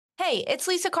Hey, it's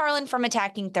Lisa Carlin from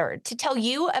Attacking Third to tell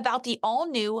you about the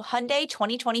all-new Hyundai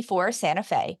 2024 Santa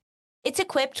Fe. It's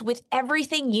equipped with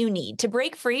everything you need to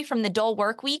break free from the dull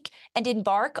work week and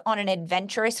embark on an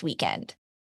adventurous weekend.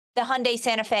 The Hyundai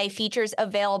Santa Fe features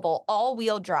available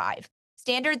all-wheel drive,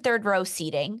 standard third-row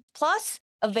seating, plus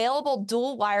available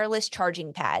dual wireless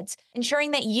charging pads,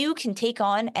 ensuring that you can take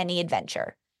on any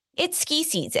adventure. It's ski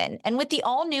season, and with the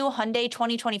all-new Hyundai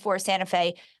 2024 Santa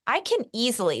Fe, I can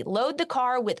easily load the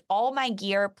car with all my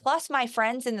gear plus my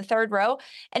friends in the third row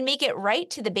and make it right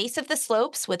to the base of the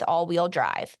slopes with all-wheel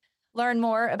drive. Learn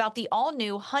more about the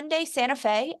all-new Hyundai Santa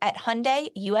Fe at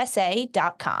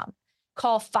HyundaiUSA.com.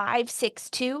 Call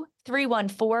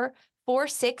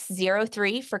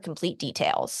 562-314-4603 for complete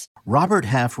details. Robert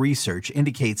Half research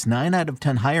indicates 9 out of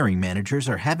 10 hiring managers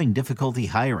are having difficulty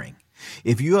hiring.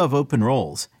 If you have open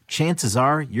roles, chances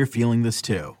are you're feeling this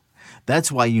too.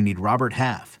 That's why you need Robert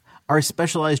Half. Our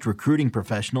specialized recruiting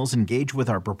professionals engage with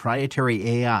our proprietary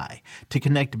AI to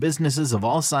connect businesses of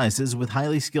all sizes with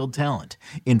highly skilled talent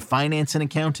in finance and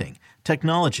accounting,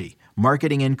 technology,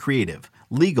 marketing and creative,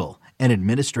 legal, and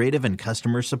administrative and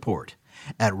customer support.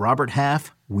 At Robert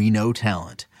Half, we know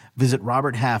talent. Visit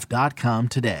roberthalf.com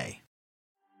today.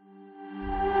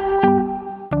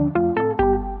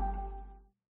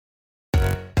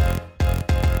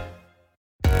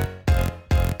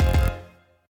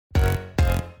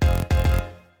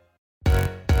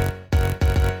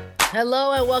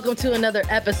 Hello and welcome to another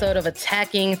episode of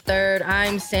Attacking Third.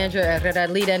 I'm Sandra Herrera,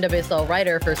 lead NWSL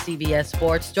writer for CBS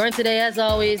Sports. Joined today, as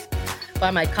always,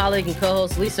 by my colleague and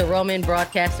co-host Lisa Roman,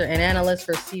 broadcaster and analyst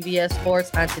for CBS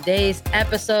Sports. On today's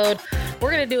episode,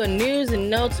 we're going to do a news and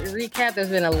notes recap. There's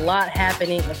been a lot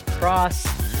happening across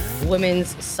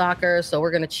women's soccer, so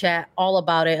we're going to chat all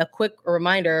about it. A quick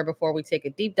reminder before we take a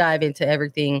deep dive into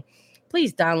everything.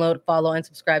 Please download, follow, and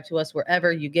subscribe to us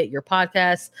wherever you get your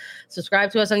podcasts. Subscribe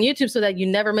to us on YouTube so that you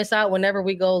never miss out whenever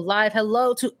we go live.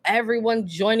 Hello to everyone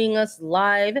joining us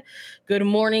live. Good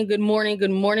morning, good morning,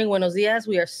 good morning. Buenos dias.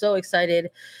 We are so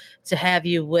excited to have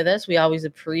you with us. We always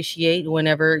appreciate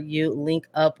whenever you link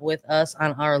up with us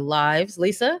on our lives.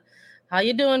 Lisa, how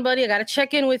you doing, buddy? I got to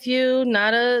check in with you.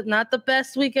 Not the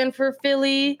best weekend for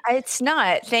Philly. It's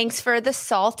not. Thanks for the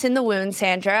salt in the wound,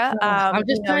 Sandra. I'm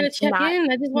just trying to check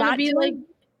in. I just want to be like,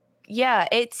 yeah,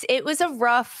 it was a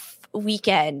rough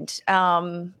weekend.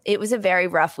 It was a very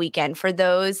rough weekend. For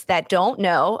those that don't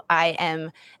know, I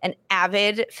am an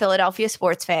avid Philadelphia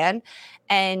sports fan.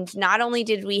 And not only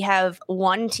did we have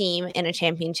one team in a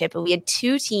championship, but we had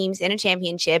two teams in a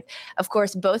championship. Of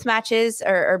course, both matches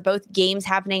or both games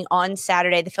happening on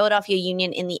Saturday. The Philadelphia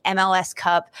Union in the MLS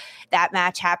Cup, that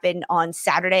match happened on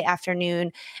Saturday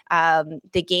afternoon.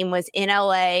 The game was in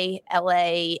LA.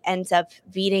 LA ends up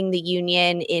beating the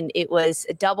Union it was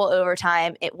a double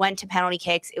overtime. It went to penalty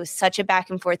kicks. It was such a back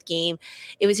and forth game.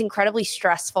 It was incredibly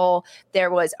stressful.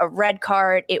 There was a red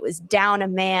card. It was down a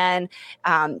man.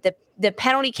 The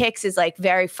penalty kicks is like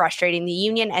very frustrating. The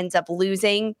Union ends up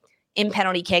losing in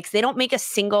penalty kicks. They don't make a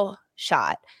single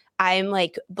shot. I'm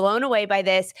like blown away by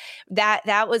this.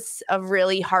 That was a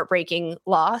really heartbreaking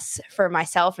loss for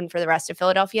myself and for the rest of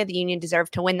Philadelphia. The Union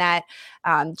deserved to win that.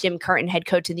 Jim Curtin, head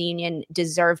coach of the Union,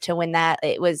 deserved to win that.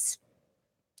 It's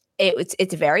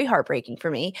very heartbreaking for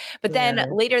me. But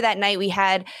then later that night, we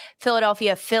had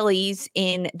Philadelphia Phillies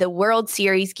in the World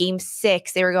Series Game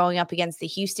 6. They were going up against the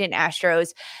Houston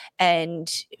Astros,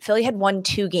 and Philly had won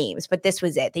 2 games, but this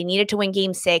was it. They needed to win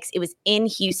Game 6. It was in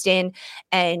Houston,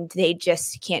 and they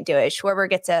just can't do it. Schwarber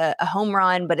gets a home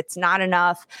run, but it's not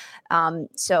enough.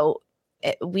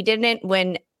 We didn't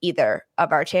win either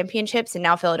of our championships, and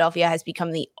now Philadelphia has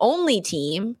become the only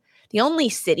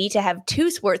city to have 2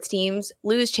 sports teams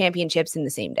lose championships in the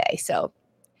same day. So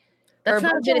that's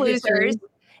not a bit of losers.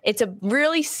 It's a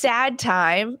really sad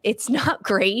time. It's not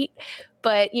great,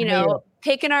 but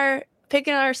picking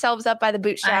ourselves up by the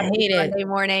bootstraps Monday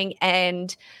morning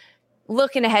and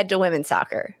looking ahead to women's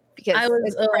soccer because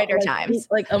it's brighter times.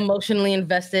 Like emotionally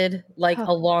invested,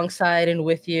 alongside and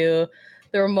with you.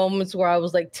 There were moments where I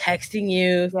was like texting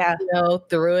you,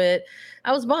 through it.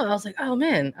 I was bummed. I was like, oh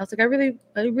man. I was like, I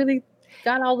really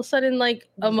got all of a sudden like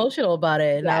emotional about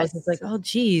it. And I was just like, oh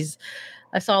geez.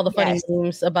 I saw all the funny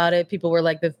memes about it. People were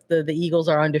like, the Eagles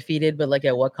are undefeated, but like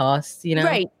at what cost,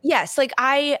 Right. Yes. Like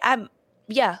I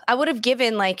would have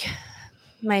given like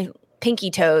my pinky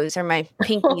toes or my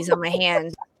pinkies on my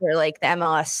hands for like the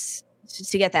MLS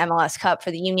to get the MLS Cup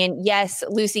for the Union. Yes,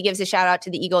 Lucy gives a shout out to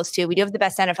the Eagles too. We do have the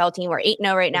best NFL team. We're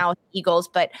 8-0 right now with the Eagles,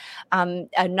 but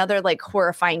another like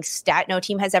horrifying stat: no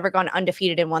team has ever gone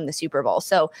undefeated and won the Super Bowl.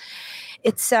 So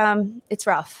it's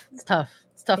rough. It's tough.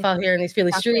 It's tough out here in these Philly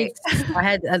Not great. streets. I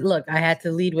had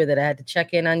to lead with it. I had to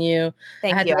check in on you.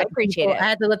 Thank you. I appreciate it. I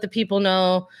had to let the people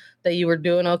know that you were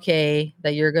doing okay,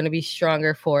 that you're going to be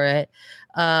stronger for it.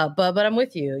 But I'm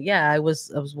with you. Yeah, I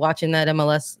was watching that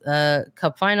MLS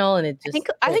Cup final, and it just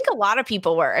I think a lot of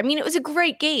people were. I mean, it was a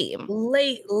great game.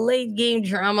 Late game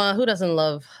drama. Who doesn't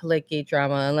love late game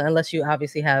drama unless you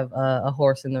obviously have a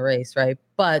horse in the race, right?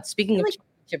 But speaking of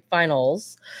championship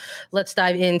finals, let's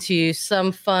dive into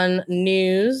some fun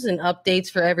news and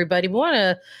updates for everybody. We want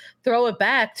to throw it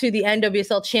back to the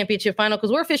NWSL championship final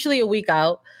because we're officially a week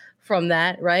out from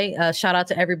that, right? Shout out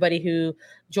to everybody who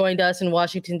joined us in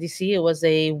Washington, D.C. It was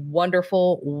a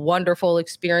wonderful, wonderful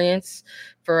experience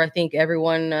for, I think,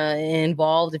 everyone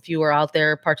involved if you were out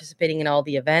there participating in all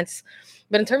the events.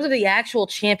 But in terms of the actual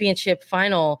championship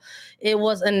final, it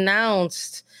was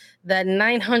announced that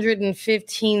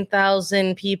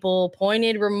 915,000 people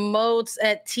pointed remotes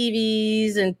at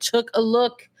TVs and took a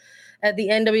look at the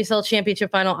NWSL Championship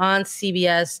Final on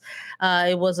CBS.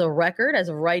 It was a record. As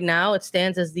of right now, it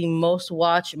stands as the most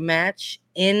watched match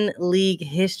in league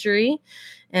history.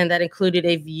 And that included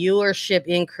a viewership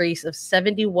increase of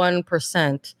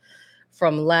 71%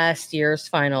 from last year's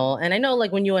final. And I know,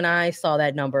 like, when you and I saw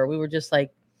that number, we were just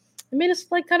like, it made us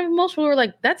like kind of emotional. We were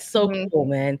like, that's so cool,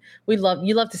 man. You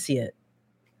love to see it.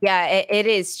 Yeah, it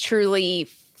is truly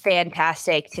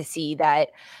fantastic to see that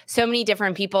so many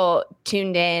different people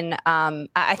tuned in.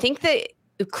 I think the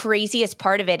craziest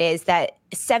part of it is that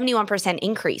 71%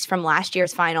 increase from last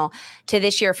year's final to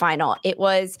this year final. It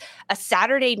was a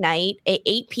Saturday night at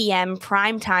 8 p.m.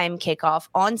 primetime kickoff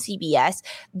on CBS.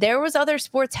 There was other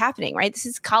sports happening, right? This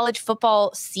is college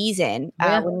football season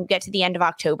when you get to the end of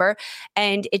October,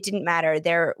 and it didn't matter.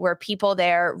 There were people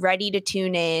there ready to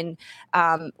tune in,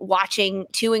 watching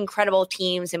two incredible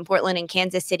teams in Portland and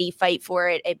Kansas City fight for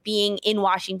it. It being in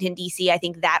Washington, D.C., I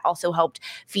think that also helped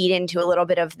feed into a little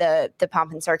bit of the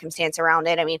pomp and circumstance around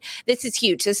it. I mean, this is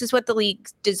huge. This is what the league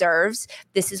deserves.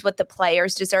 This is what the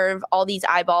players deserve. All these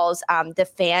eyeballs. The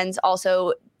fans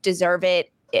also deserve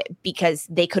it because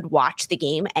they could watch the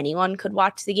game. Anyone could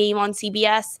watch the game on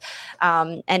CBS.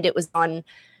 And it was on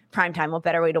primetime. What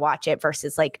better way to watch it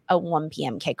versus like a 1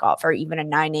 p.m. kickoff or even a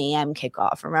 9 a.m.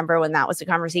 kickoff? Remember when that was a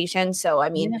conversation? So, I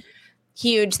mean,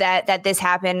 huge that this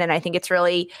happened. And I think it's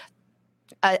really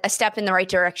a step in the right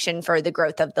direction for the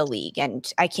growth of the league. And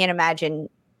I can't imagine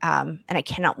and I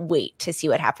cannot wait to see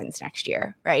what happens next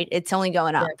year, right? It's only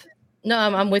going up. Yeah. No,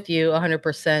 I'm with you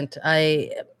 100%.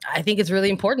 I think it's really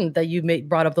important that you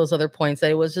brought up those other points, that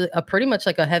it was a pretty much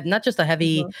like not just a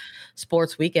heavy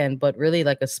sports weekend, but really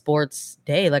like a sports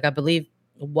day. Like, I believe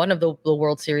one of the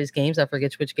World Series games, I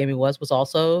forget which game it was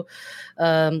also,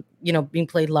 being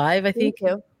played live. I think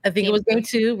it was game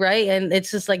 2, right? And it's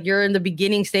just like you're in the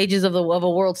beginning stages of a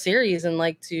World Series, and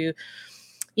like to,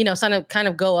 kind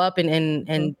of go up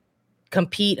and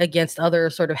compete against other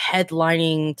sort of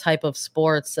headlining type of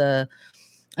sports. I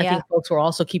think folks were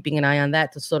also keeping an eye on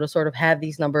that to sort of have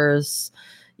these numbers,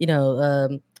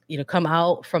 come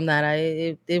out from that.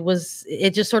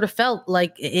 It just sort of felt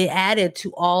like it added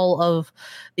to all of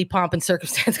the pomp and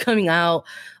circumstance coming out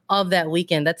of that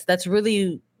weekend. That's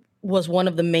really was one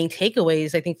of the main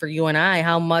takeaways, I think, for you and I,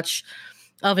 how much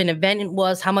of an event it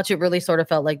was, how much it really sort of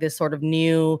felt like this sort of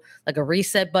new, like a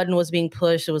reset button was being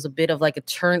pushed. It was a bit of like a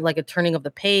turning of the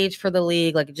page for the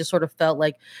league. Like, it just sort of felt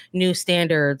like new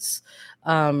standards.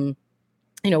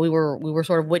 We were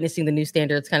sort of witnessing the new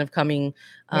standards kind of coming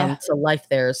to life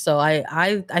there. So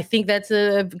I think that's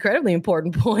an incredibly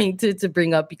important point to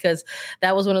bring up, because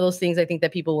that was one of those things I think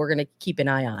that people were going to keep an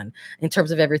eye on in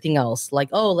terms of everything else. Like,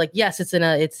 yes, it's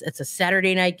a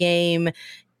Saturday night game,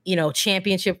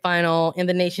 championship final in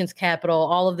the nation's capital,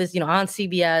 all of this, on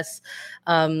CBS.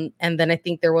 And then I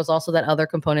think there was also that other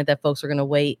component that folks were going to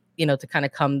wait, to kind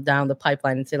of come down the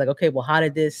pipeline and say like, okay, well, how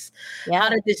did this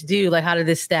do? Like, how did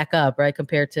this stack up, right?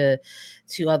 Compared to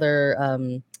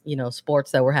other,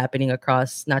 sports that were happening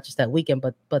across not just that weekend,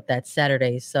 but that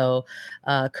Saturday. So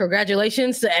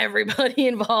congratulations to everybody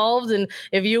involved. And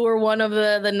if you were one of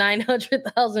the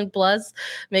 900,000 plus,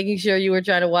 making sure you were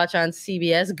trying to watch on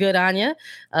CBS, good on you.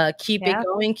 Keep it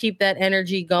going. Keep that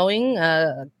energy going.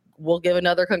 We'll give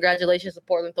another congratulations to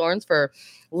Portland Thorns for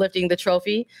lifting the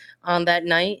trophy on that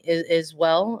night as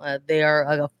well. They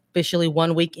are officially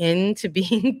 1 week into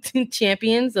being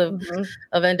champions of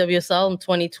NWSL in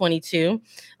 2022.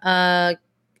 A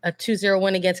 2-0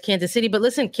 win against Kansas City. But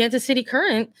listen, Kansas City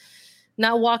Current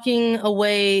not walking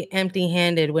away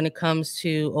empty-handed when it comes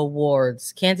to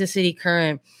awards. Kansas City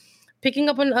Current picking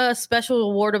up a special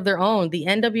award of their own, the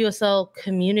NWSL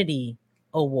Community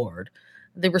Award.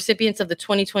 The recipients of the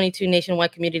 2022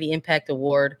 Nationwide Community Impact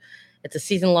Award It's a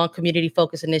season-long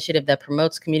community-focused initiative that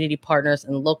promotes community partners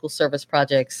and local service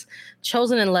projects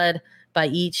chosen and led by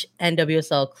each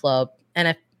NWSL club. And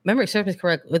if memory serves me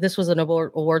correct, this was an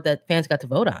award that fans got to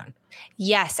vote on.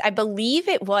 Yes, I believe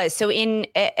it was. So in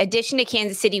addition to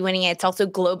Kansas City winning it, it's also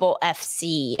Global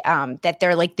FC, that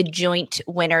they're like the joint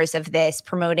winners of this,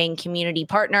 promoting community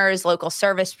partners, local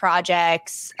service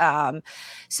projects.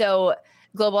 So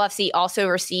Global FC also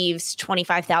receives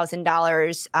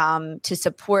 $25,000 to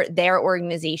support their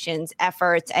organization's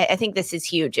efforts. I think this is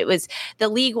huge. It was the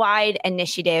league-wide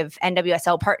initiative,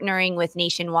 NWSL partnering with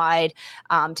Nationwide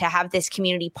to have this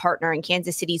community partner, and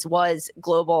Kansas City's was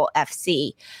Global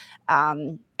FC.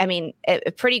 I mean,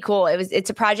 pretty cool. It's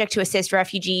a project to assist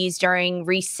refugees during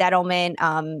resettlement.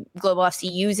 Global FC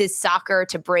uses soccer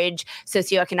to bridge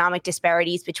socioeconomic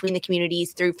disparities between the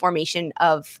communities through formation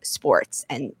of sports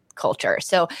and culture.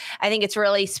 So I think it's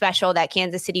really special that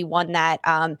Kansas City won that.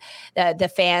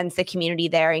 The fans, the community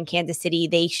there in Kansas City,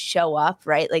 they show up,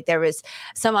 right? Like there was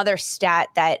some other stat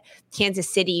that Kansas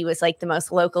City was like the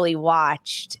most locally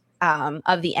watched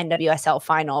of the NWSL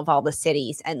final of all the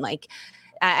cities. And like,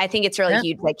 I think it's really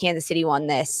huge that Kansas City won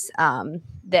this,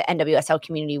 the NWSL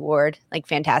Community Award. Like,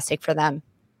 fantastic for them.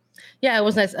 Yeah, it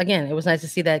was nice. Again, it was nice to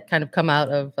see that kind of come out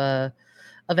of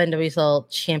NWSL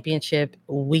Championship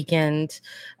weekend.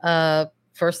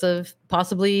 First of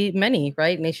possibly many,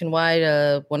 right?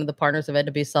 Nationwide, one of the partners of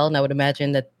NWSL, and I would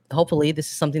imagine that hopefully this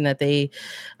is something that they,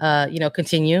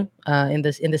 continue in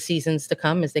the seasons to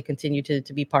come as they continue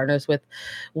to be partners with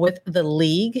the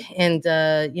league, and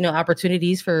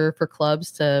opportunities for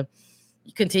clubs to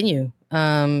continue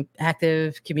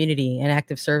active community and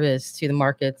active service to the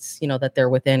markets that they're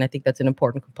within. I think that's an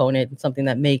important component and something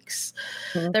that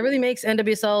really makes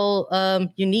NWSL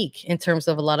unique in terms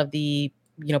of a lot of the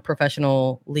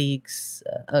professional leagues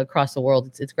across the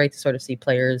world. It's great to sort of see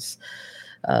players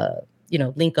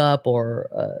link up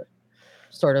or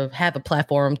sort of have a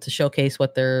platform to showcase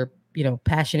what they're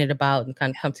passionate about and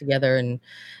kind of come together and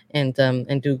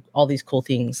do all these cool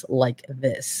things like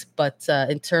this. But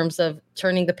in terms of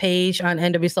turning the page on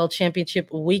NWSL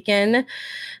Championship weekend,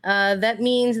 that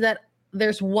means that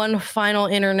there's one final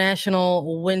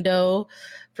international window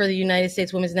for the United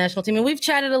States women's national team. And we've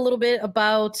chatted a little bit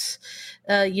about,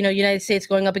 United States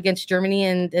going up against Germany,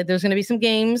 and there's going to be some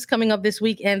games coming up this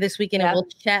weekend, and we'll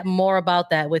chat more about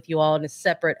that with you all in a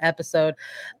separate episode.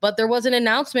 But there was an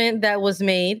announcement that was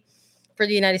made for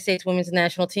the United States women's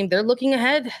national team. They're looking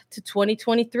ahead to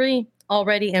 2023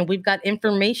 already, and we've got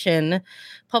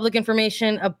public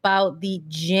information about the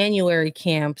January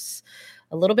camps.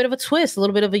 A little bit of a twist, a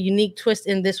little bit of a unique twist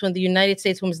in this one. The United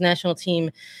States women's national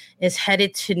team is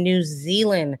headed to New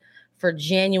Zealand for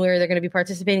January. They're going to be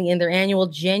participating in their annual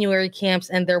January camps,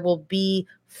 and there will be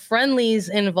friendlies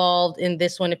involved in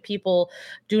this one. If people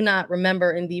do not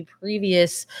remember, in the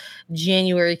previous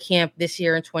January camp this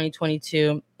year in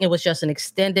 2022, it was just an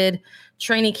extended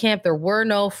training camp. There were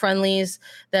no friendlies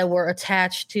that were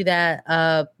attached to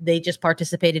that. They just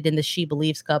participated in the She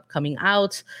Believes Cup coming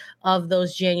out of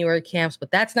those January camps,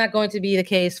 but that's not going to be the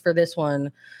case for this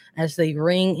one as they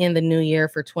ring in the new year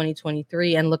for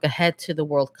 2023 and look ahead to the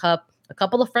World Cup. A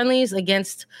couple of friendlies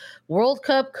against World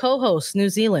Cup co-host New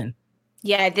Zealand.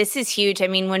 Yeah, this is huge. I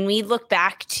mean, when we look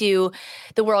back to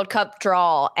the World Cup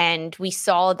draw and we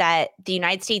saw that the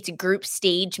United States group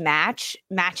stage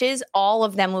matches, all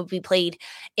of them would be played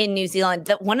in New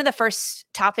Zealand. One of the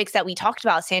first topics that we talked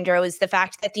about, Sandra, was the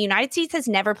fact that the United States has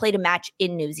never played a match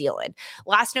in New Zealand.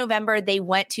 Last November, they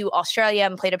went to Australia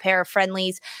and played a pair of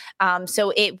friendlies.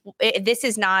 So this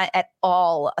is not at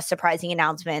all a surprising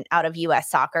announcement out of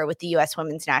U.S. soccer with the U.S.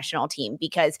 women's national team,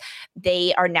 because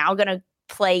they are now going to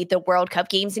play the World Cup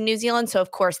games in New Zealand. So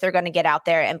of course they're going to get out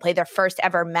there and play their first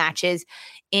ever matches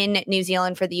in New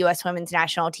Zealand for the U.S. women's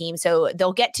national team. So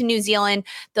they'll get to New Zealand.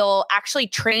 They'll actually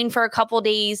train for a couple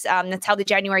days. That's how the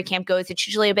January camp goes. It's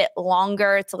usually a bit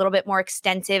longer. It's a little bit more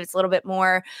extensive. It's a little bit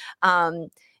more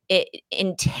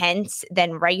intense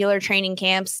than regular training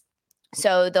camps.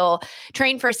 So they'll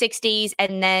train for 6 days,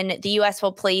 and then the U.S.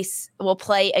 will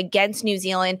play against New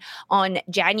Zealand on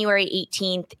January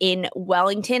 18th in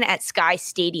Wellington at Sky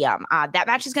Stadium. That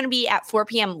match is going to be at 4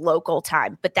 p.m. local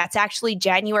time, but that's actually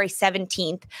January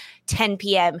 17th, 10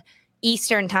 p.m.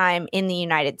 Eastern time in the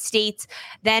United States.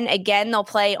 Then again, they'll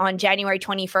play on January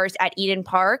 21st at Eden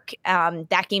Park.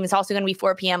 That game is also going to be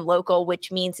 4 p.m. local, which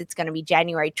means it's going to be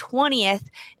January 20th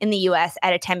in the U.S.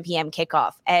 at a 10 p.m.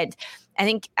 kickoff. And I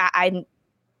think I'm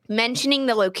mentioning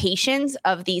the locations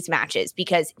of these matches,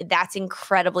 because that's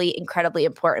incredibly, incredibly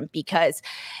important, because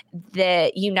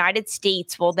the United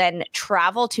States will then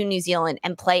travel to New Zealand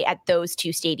and play at those two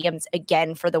stadiums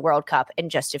again for the World Cup in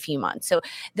just a few months. So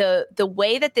the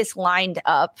way that this lined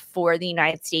up for the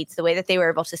United States, the way that they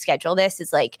were able to schedule this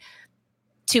is like,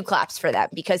 two claps for them,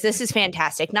 because this is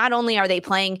fantastic. Not only are they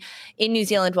playing in New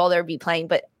Zealand while they'll be playing,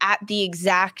 but at the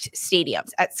exact stadiums,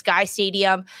 at Sky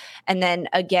Stadium, and then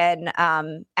again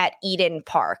at Eden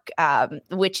Park,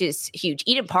 which is huge.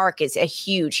 Eden Park is a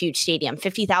huge, huge stadium,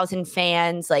 50,000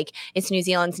 fans. Like, it's New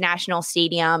Zealand's national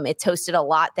stadium. It's hosted a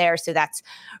lot there. So that's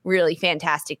really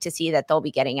fantastic to see that they'll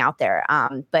be getting out there.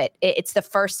 But it's the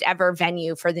first ever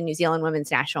venue for the New Zealand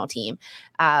women's national team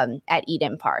at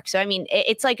Eden Park. So, I mean,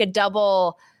 it's like a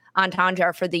double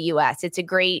entendre for the U.S. It's a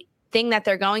great thing that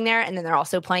they're going there, and then they're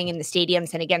also playing in the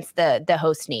stadiums and against the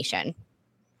host nation.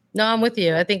 No, I'm with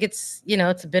you. I think it's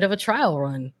a bit of a trial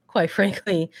run, quite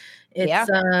frankly.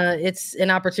 It's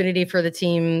an opportunity for the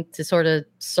team to sort of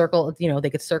circle, they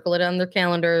could circle it on their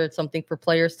calendar. It's something for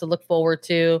players to look forward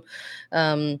to.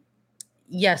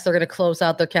 Yes, they're going to close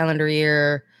out their calendar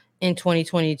year in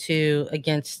 2022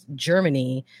 against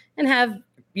Germany and have,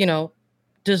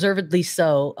 deservedly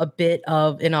so, a bit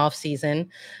of an off season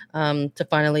to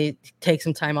finally take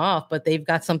some time off, but they've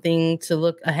got something to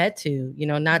look ahead to,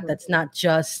 that's not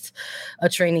just a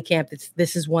training camp.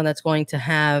 This is one that's going to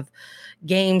have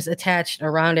games attached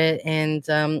around it and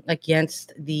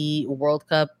against the World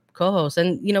Cup co-hosts.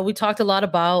 And, we talked a lot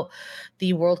about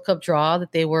the World Cup draw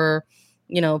that they were,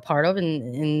 part of,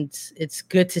 and it's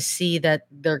good to see that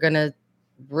they're going to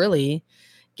really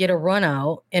get a run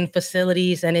out in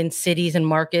facilities and in cities and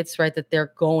markets, right, that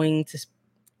they're going to,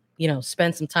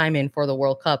 spend some time in for the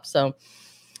World Cup. So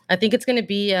I think it's going to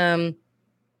be, a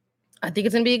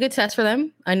good test for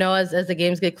them. I know as the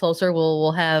games get closer,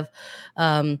 we'll have,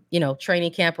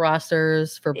 training camp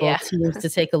rosters for both teams to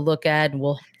take a look at, and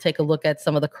we'll take a look at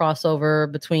some of the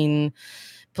crossover between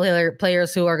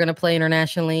players who are going to play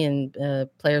internationally and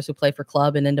players who play for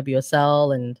club and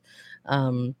NWSL, and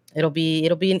it'll be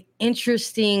an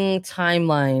interesting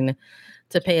timeline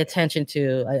to pay attention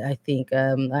to. I think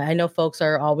I know folks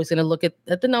are always going to look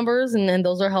at the numbers, and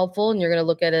those are helpful, and you're going to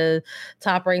look at a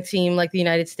top ranked team like the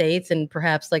United States and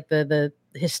perhaps like the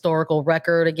historical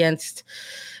record against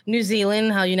New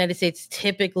Zealand, how United States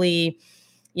typically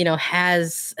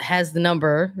has the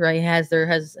number, right? Has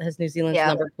New Zealand's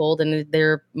number pulled, and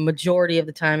their majority of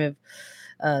the time have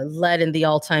led in the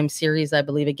all-time series, I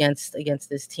believe, against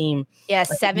this team. Yeah,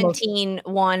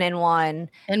 17-1-1.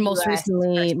 And most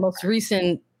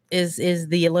recent is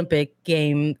the Olympic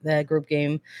game, that group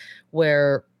game,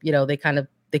 where they kind of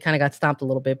got stomped a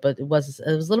little bit, but it was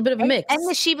a little bit of a mix. And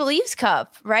the She Believes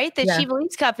Cup, right? The She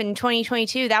Believes Cup in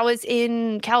 2022, that was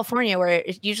in California, where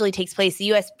it usually takes place. The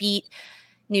U.S. beat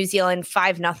New Zealand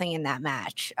 5-0 in that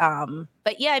match.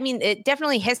 But yeah, I mean, it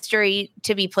definitely history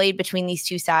to be played between these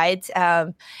two sides.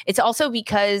 It's also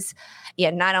because,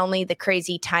 not only the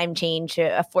crazy time change,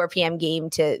 a 4 p.m.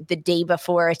 game to the day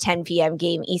before a 10 p.m.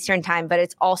 game Eastern time, but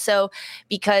it's also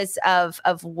because of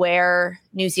where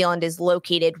New Zealand is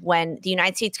located. When the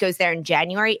United States goes there in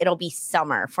January, it'll be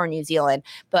summer for New Zealand.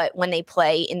 But when they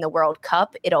play in the World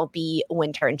Cup, it'll be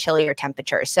winter and chillier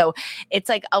temperatures. So it's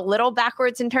like a little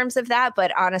backwards in terms of that.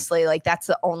 But honestly, like, that's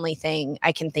the only thing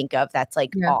I can think of that's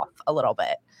like off a little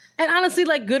bit. And honestly,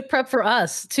 like, good prep for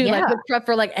us too. Like, good prep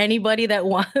for like anybody that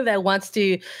wants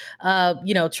to,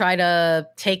 try to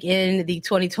take in the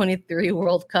 2023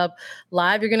 World Cup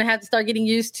live. You're gonna have to start getting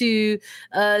used to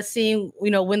seeing,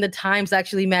 when the times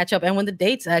actually match up and when the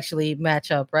dates actually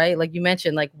match up, right? Like you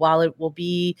mentioned, like, while it will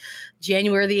be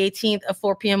January the 18th, a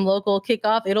 4 p.m. local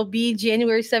kickoff, it'll be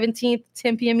January 17th,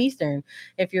 10 p.m. Eastern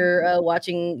if you're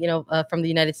watching, from the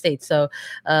United States. So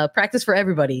practice for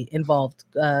everybody involved.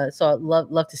 So I'd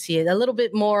love to see it a little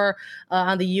bit more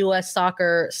on the U.S.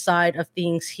 soccer side of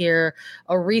things here.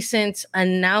 A recent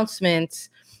announcement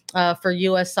for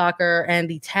U.S. soccer and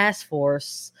the task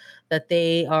force that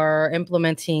they are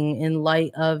implementing in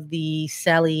light of the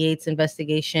Sally Yates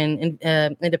investigation,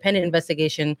 independent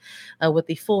investigation with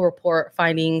the full report,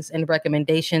 findings, and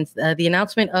recommendations. The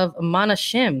announcement of Mana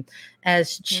Shim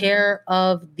as chair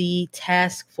of the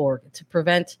task force to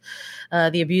prevent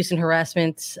the abuse and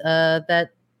harassment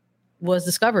that was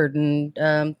discovered and,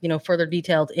 further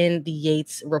detailed in the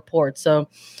Yates report. So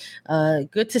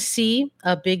good to see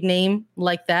a big name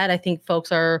like that. I think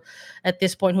folks are at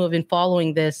this point who have been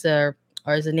following this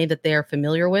is a name that they are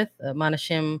familiar with. Mana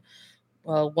Shim,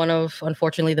 one of,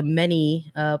 unfortunately, the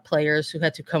many players who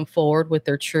had to come forward with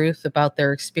their truth about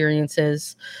their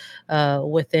experiences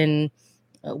within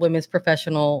women's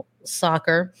professional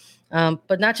soccer,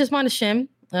 but not just Mana Shim.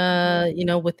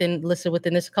 Listed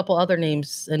within this, a couple other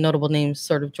names, notable names,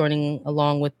 sort of joining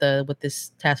along with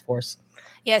this task force.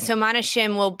 Yeah, so Mana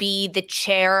Shim will be the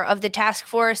chair of the task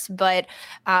force, but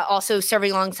also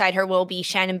serving alongside her will be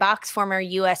Shannon Box, former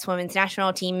U.S. Women's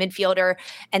National Team midfielder,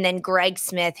 and then Greg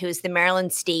Smith, who's the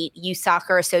Maryland State Youth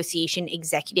Soccer Association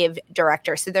Executive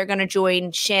Director. So they're going to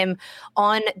join Shim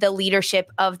on the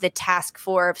leadership of the task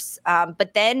force.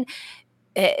 But then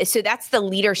so that's the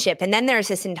leadership. And then there's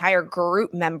this entire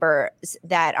group members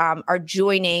that are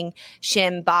joining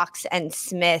Shim, Box, and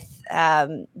Smith,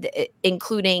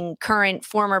 including current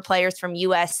former players from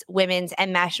U.S. women's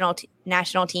and national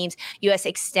teams, U.S.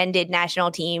 extended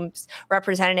national teams,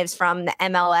 representatives from the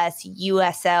MLS,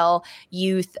 USL,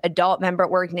 youth, adult member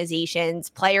organizations,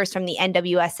 players from the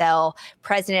NWSL,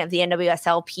 president of the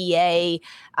NWSL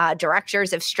PA,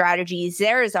 directors of strategies.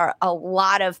 There's a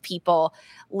lot of people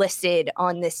listed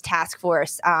on this task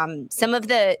force. Some of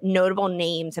the notable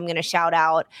names I'm going to shout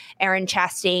out: Erin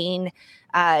Chastain,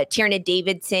 Tierna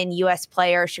Davidson, U.S.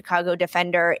 player, Chicago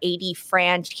defender; A.D.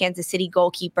 Franch, Kansas City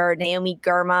goalkeeper; Naomi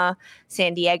Girma,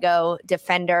 San Diego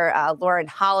defender; Lauren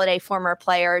Holiday, former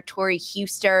player; Tori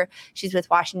Huster, she's with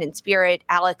Washington Spirit;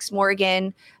 Alex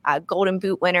Morgan, Golden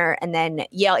Boot winner; and then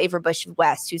Yale Averbuch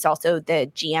West, who's also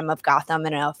the GM of Gotham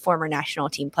and a former national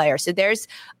team player. So there's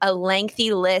a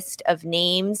lengthy list of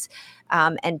names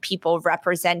and people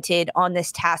represented on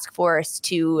this task force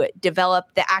to develop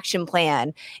the action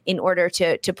plan in order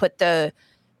to put the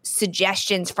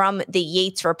suggestions from the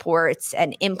Yates reports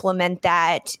and implement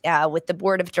that with the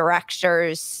board of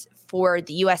directors for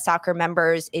the U.S. soccer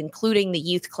members, including the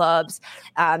youth clubs.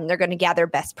 They're going to gather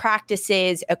best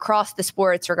practices across the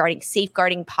sports regarding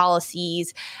safeguarding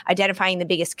policies, identifying the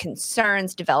biggest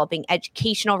concerns, developing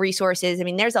educational resources. I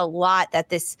mean, there's a lot that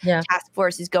this task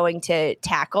force is going to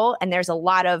tackle, and there's a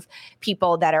lot of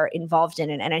people that are involved in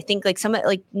it. And I think like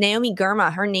Naomi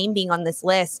Girma, her name being on this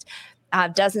list,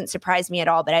 doesn't surprise me at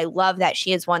all, but I love that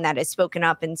she is one that has spoken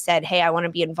up and said, hey, I want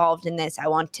to be involved in this. I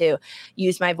want to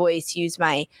use my voice, use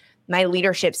my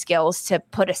leadership skills to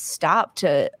put a stop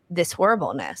to this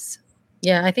horribleness.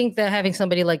 Yeah, I think that having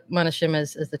somebody like Mana Shim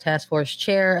as the task force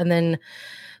chair, and then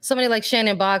somebody like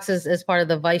Shannon Box as part of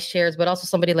the vice chairs, but also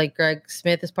somebody like Greg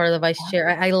Smith as part of the vice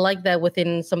chair. I like that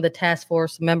within some of the task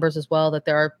force members as well, that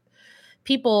there are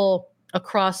people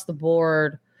across the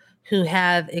board who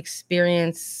have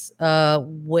experience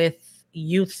with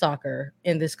youth soccer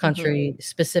in this country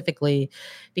specifically,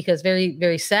 because very,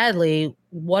 very sadly,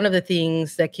 one of the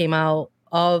things that came out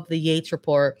of the Yates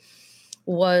report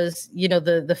was,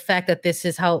 the fact that this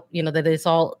is how, that it's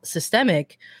all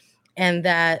systemic, and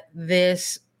that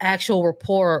this actual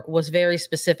report was very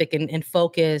specific and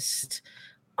focused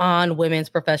on women's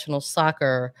professional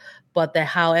soccer, but that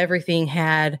how everything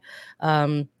had,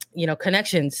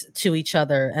 connections to each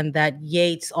other, and that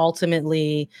Yates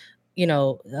ultimately,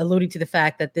 alluding to the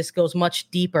fact that this goes much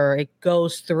deeper. It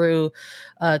goes through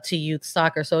to youth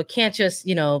soccer. So it can't just,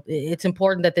 it's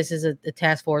important that this is a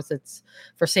task force that's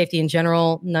for safety in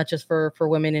general, not just for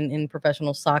women in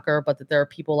professional soccer, but that there are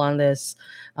people on this,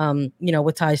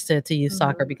 with ties to youth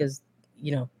soccer, because,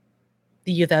 the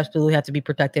youth absolutely have to be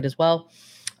protected as well.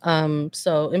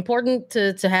 So important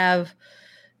to have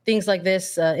things like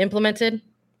this implemented.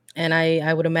 And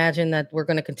I would imagine that we're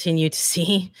going to continue to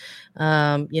see,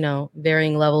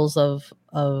 varying levels of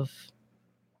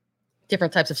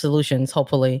different types of solutions,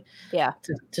 hopefully,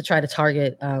 to try to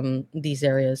target these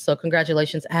areas. So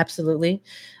congratulations, absolutely,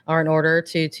 are in order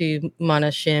to Mana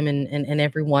Shim and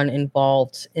everyone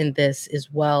involved in this as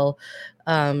well.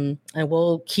 And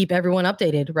we'll keep everyone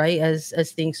updated, right, as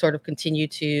things sort of continue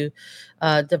to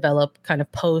develop, kind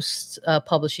of post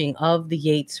publishing of the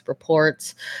Yates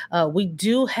reports. We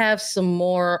do have some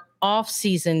more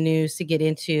off-season news to get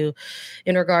into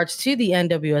in regards to the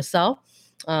NWSL.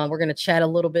 We're going to chat a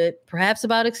little bit, perhaps,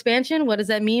 about expansion. What does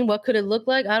that mean? What could it look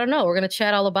like? I don't know. We're going to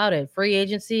chat all about it. Free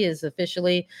agency is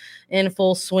officially in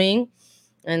full swing,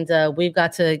 and we've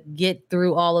got to get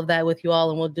through all of that with you all,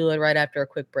 and we'll do it right after a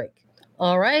quick break.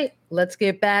 All right, let's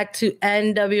get back to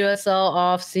NWSL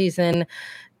off-season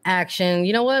action.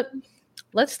 You know what?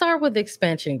 Let's start with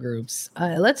expansion groups.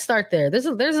 Let's start there. There's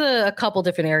a couple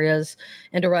different areas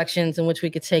and directions in which we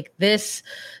could take this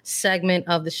segment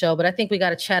of the show, but I think we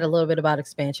got to chat a little bit about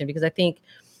expansion, because I think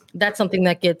that's something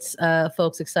that gets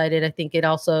folks excited. I think it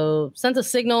also sends a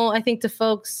signal, I think, to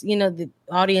folks, the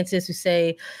audiences who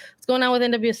say, what's going on with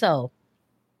NWSL?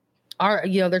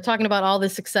 They're talking about all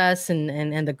this success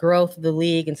and the growth of the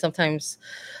league, and sometimes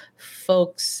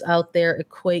folks out there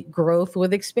equate growth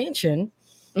with expansion.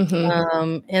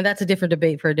 And that's a different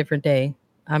debate for a different day.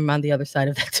 I'm on the other side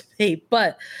of that debate,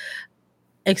 but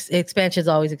expansion is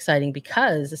always exciting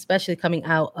because, especially coming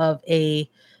out of a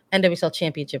NWSL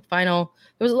championship final,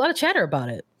 there was a lot of chatter about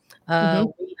it.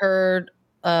 We heard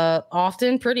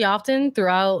pretty often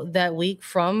throughout that week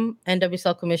from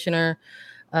NWSL Commissioner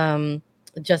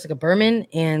Jessica Berman,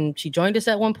 and she joined us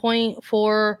at one point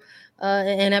for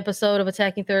an episode of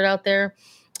Attacking Third out there,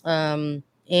 and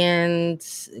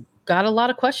got a lot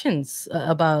of questions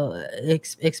about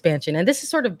expansion. And this has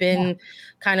sort of been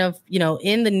kind of,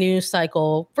 in the news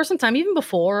cycle for some time, even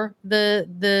before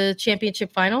the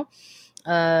championship final.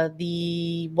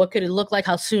 What could it look like?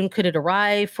 How soon could it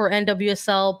arrive for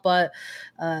NWSL? But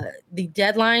the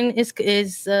deadline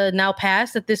is now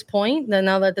passed at this point.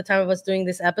 Now at the time of us doing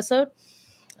this episode.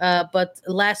 But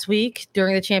last week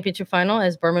during the championship final,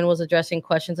 as Berman was addressing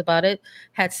questions about it,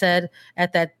 had said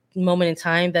at that moment in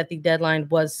time that the deadline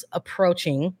was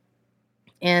approaching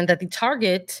and that the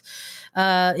target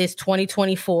is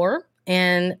 2024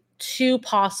 and 2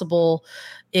 possible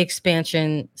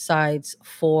expansion sides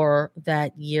for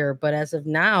that year. But as of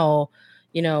now,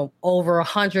 over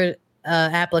 100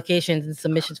 applications and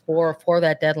submissions for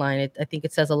that deadline. I think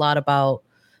it says a lot about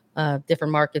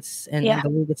different markets and the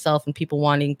league itself, and people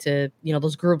wanting to,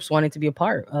 those groups wanting to be a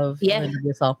part of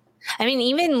NWSL. I mean,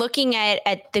 even looking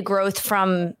at the growth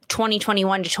from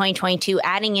 2021 to 2022,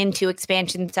 adding into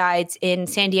expansion sides in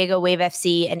San Diego Wave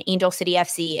FC and Angel City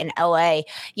FC in LA.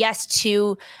 Yes,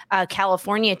 2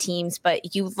 California teams,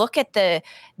 but you look at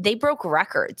they broke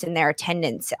records in their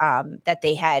attendance that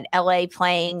they had. LA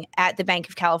playing at the Bank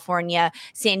of California,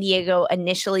 San Diego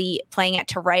initially playing at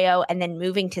Torreo, and then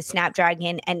moving to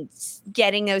Snapdragon and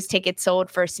getting those tickets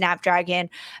sold for Snapdragon.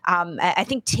 I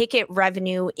think ticket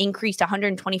revenue increased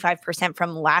 125%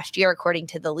 from last year, according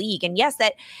to the league. And yes,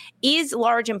 that is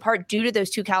large in part due to those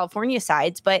 2 California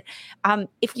sides. But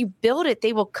if you build it,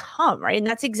 they will come, right? And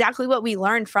that's exactly what we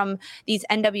learned from these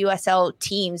NWSL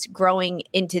teams growing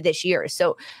into this year.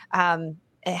 So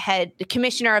the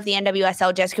commissioner of the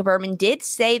NWSL, Jessica Berman, did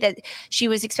say that she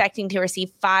was expecting to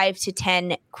receive 5 to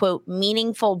 10, quote,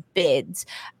 meaningful bids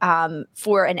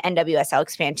for an NWSL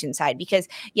expansion side. Because,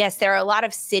 yes, there are a lot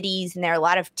of cities and there are a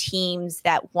lot of teams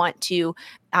that want to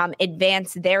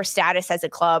advance their status as a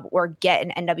club or get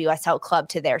an NWSL club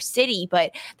to their city.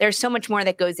 But there's so much more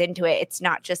that goes into it. It's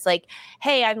not just like,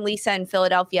 hey, I'm Lisa in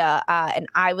Philadelphia and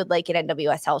I would like an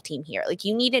NWSL team here. Like,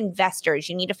 you need investors,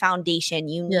 you need a foundation,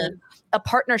 you need a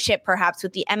partnership perhaps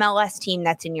with the MLS team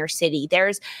that's in your city.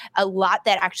 There's a lot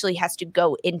that actually has to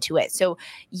go into it. So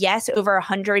yes, over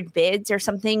 100 bids or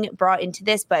something brought into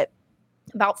this, but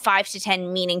about 5 to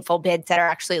 10 meaningful bids that are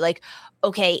actually like,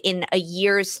 okay, in a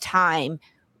year's time,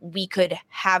 we could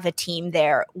have a team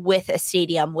there with a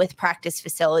stadium, with practice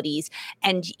facilities,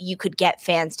 and you could get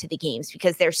fans to the games,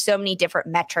 because there's so many different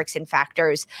metrics and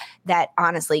factors that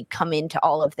honestly come into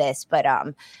all of this. But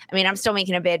I mean, I'm still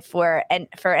making a bid for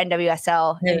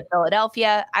NWSL in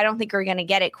Philadelphia. I don't think we're going to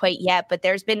get it quite yet, but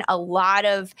there's been a lot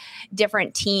of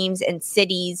different teams and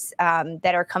cities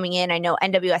that are coming in. I know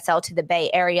NWSL to the Bay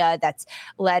Area, that's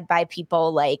led by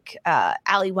people like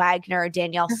Allie Wagner,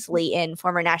 Danielle Slayton,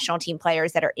 former national team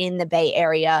players that are in the Bay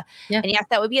Area. And yes,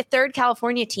 that would be a 3rd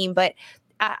California team, but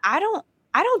I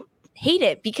don't hate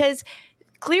it, because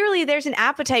clearly there's an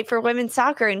appetite for women's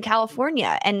soccer in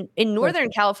California and in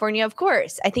Northern California, of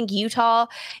course. I think Utah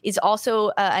is also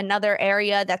another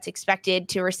area that's expected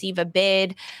to receive a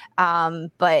bid.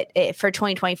 But for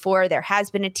 2024, there has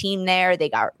been a team there. They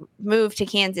got moved to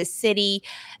Kansas City.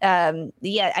 I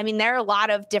mean, there are a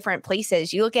lot of different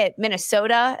places. You look at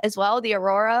Minnesota as well, the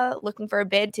Aurora, looking for a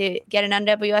bid to get an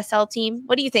NWSL team.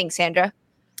 What do you think, Sandra?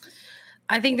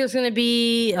 I think there's going to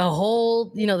be a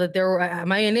whole, that there were,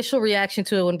 my initial reaction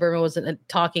to it when Berman was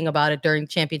talking about it during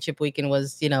championship weekend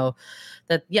was,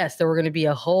 that yes, there were going to be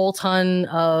a whole ton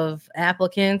of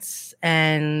applicants.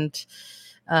 And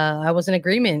I was in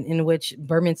agreement, in which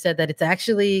Berman said that it's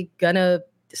actually going to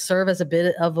serve as a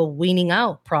bit of a weaning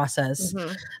out process.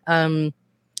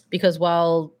 Because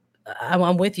while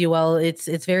I'm with you, well, it's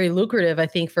very lucrative, I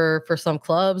think, for some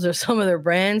clubs or some of their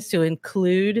brands to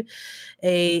include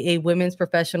a women's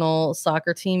professional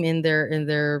soccer team in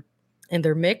their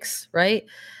mix, right?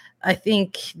 I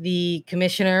think the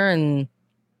commissioner and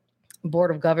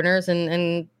board of governors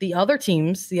and the other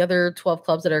teams, the other 12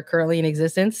 clubs that are currently in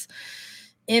existence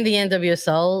in the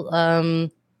NWSL,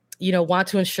 want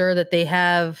to ensure that they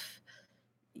have,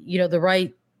 the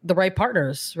right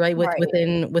partners, right,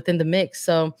 within the mix.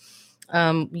 So,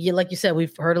 like you said,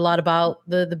 we've heard a lot about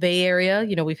the Bay Area.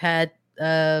 We've had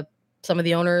some of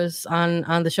the owners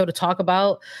on the show to talk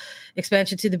about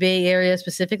expansion to the Bay Area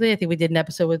specifically. I think we did an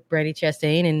episode with Brandi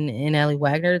Chastain and Allie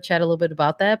Wagner to chat a little bit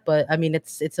about that. But I mean,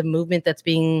 it's a movement that's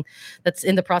in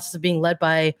the process of being led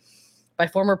by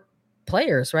former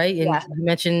players, right? And you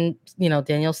mentioned,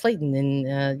 Danielle Slayton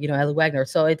and Allie Wagner.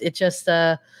 So it just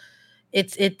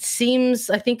it seems,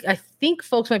 I think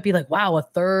folks might be like, wow, a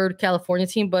third California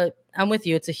team, but I'm with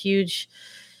you. It's a huge,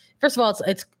 first of all,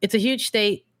 it's a huge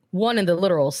state. One, in the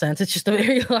literal sense, it's just a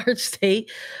very large state,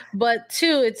 but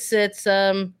two, it's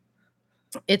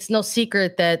no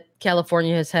secret that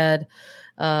California has had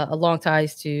a long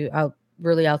ties to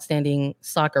really outstanding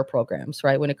soccer programs,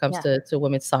 right? When it comes to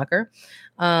women's soccer.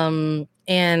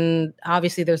 And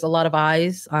obviously there's a lot of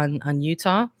eyes on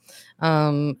Utah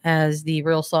as the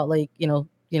Real Salt Lake,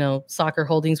 soccer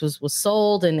holdings was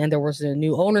sold, and there was a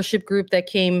new ownership group that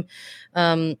came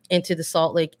into the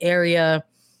Salt Lake area,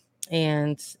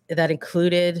 and that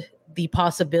included the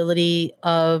possibility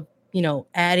of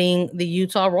adding the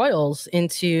Utah Royals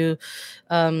into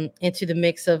the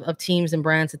mix of teams and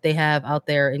brands that they have out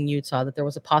there in Utah. That there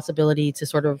was a possibility to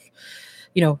sort of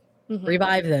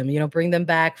revive them, bring them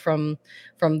back from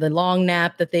the long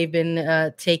nap that they've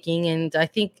been taking. And I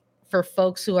think for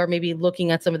folks who are maybe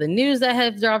looking at some of the news that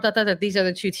have dropped out there, that these are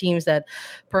the two teams that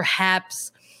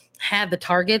perhaps have the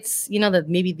targets, that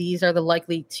maybe these are the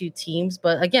likely two teams.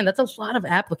 But again, that's a lot of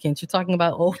applicants. You're talking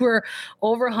about over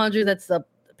 100. That's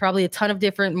probably a ton of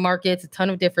different markets, a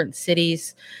ton of different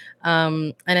cities.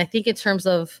 And I think in terms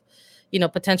of,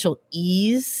 potential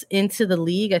ease into the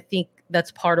league, I think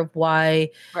that's part of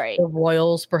why the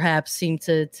Royals perhaps seem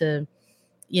to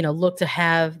look to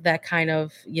have that kind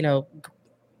of,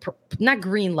 not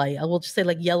green light. I will just say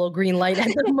like yellow green light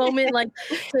at the moment, like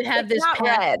to have this not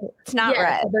path. Red. It's not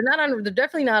red. They're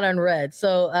definitely not on red.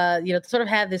 So, to sort of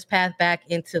have this path back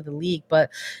into the league.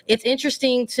 But it's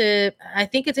interesting to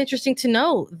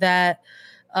know that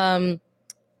Berman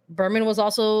was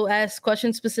also asked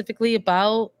questions specifically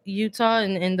about Utah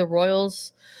and the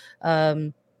Royals.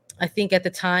 I think at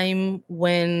the time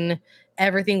when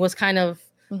everything was kind of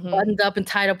buttoned up and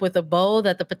tied up with a bow,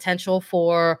 that the potential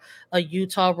for a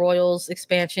Utah Royals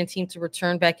expansion team to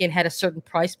return back in had a certain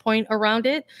price point around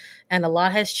it. And a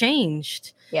lot has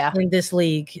changed in this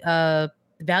league.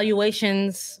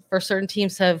 Valuations for certain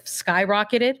teams have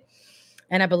skyrocketed.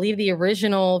 And I believe the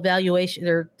original valuation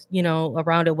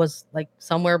around it was like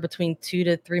somewhere between 2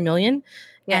 to 3 million.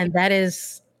 Yeah. And that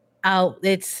is out.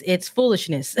 It's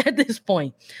foolishness at this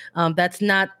point. That's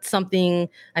not something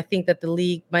I think that the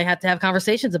league might have to have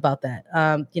conversations about that.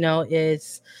 I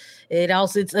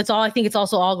think it's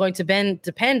also all going to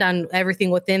depend on everything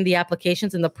within the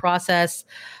applications and the process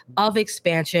of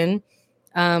expansion.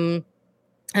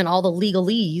 And all the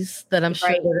legalese that I'm sure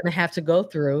they're going to have to go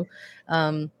through.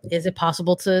 Is it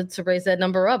possible to raise that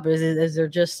number up? Is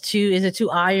it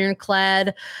too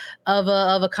ironclad of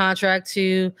a contract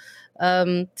to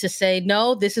say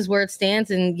no, this is where it stands?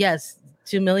 And yes,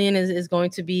 2 million is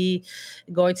going to be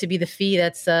the fee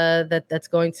that's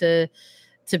going to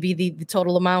be the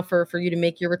total amount for you to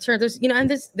make your return.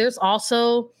 There's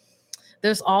also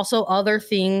other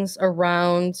things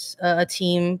around a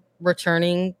team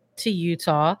returning to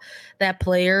Utah that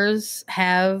players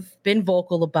have been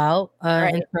vocal about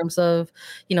in terms of,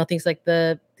 things like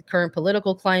the current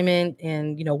political climate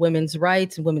and, women's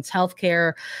rights and women's health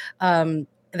care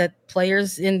that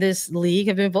players in this league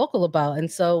have been vocal about.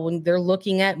 And so when they're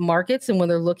looking at markets and when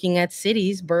they're looking at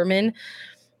cities, Berman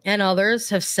and others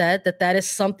have said that is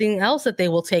something else that they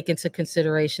will take into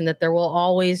consideration, that there will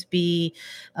always be,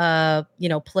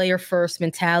 player first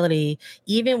mentality,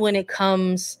 even when it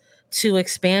comes to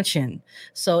expansion.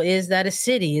 So is that a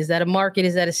city? Is that a market?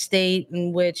 Is that a state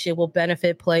in which it will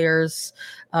benefit players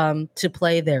to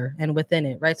play there and within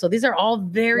it, right? So these are all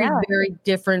very, very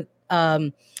different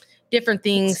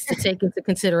things to take into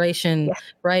consideration,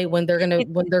 right? When they're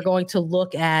going to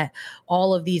look at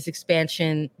all of these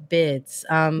expansion bids.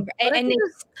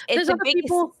 There's other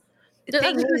people.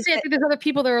 I think there's other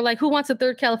people that are like, who wants a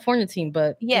third California team?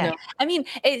 But I mean,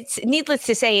 it's needless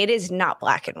to say, it is not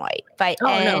black and white by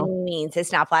any means.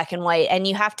 It's not black and white, and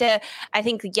you have to. I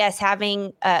think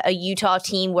having a Utah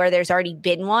team where there's already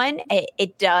been one,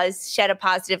 it does shed a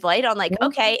positive light on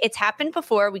okay, it's happened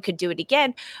before, we could do it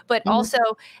again, but also,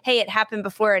 hey, it happened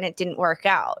before and it didn't work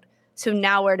out. So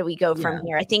now where do we go from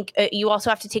here? I think you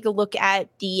also have to take a look at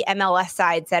the MLS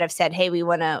sides that have said, hey, we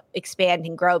want to expand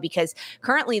and grow, because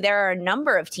currently there are a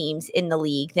number of teams in the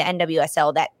league, the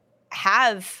NWSL, that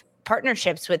have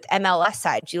partnerships with MLS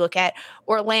sides. You look at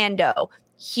Orlando,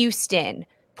 Houston,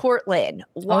 Portland,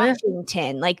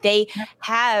 Washington, they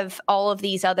have all of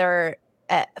these other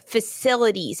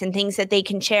facilities and things that they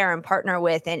can share and partner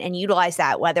with and utilize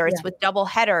that, whether it's with double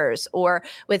headers or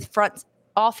with front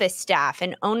office staff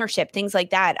and ownership, things like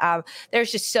that.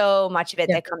 There's just so much of it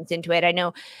that comes into it. I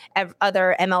know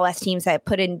other MLS teams that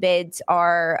put in bids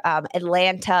are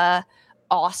Atlanta,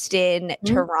 Austin,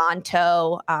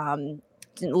 Toronto,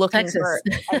 looking Texas. for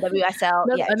NWSL.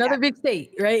 Another big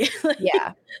state, right?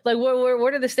 Like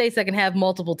what are the states that can have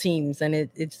multiple teams and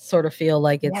it sort of feel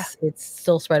like it's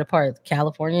still spread apart?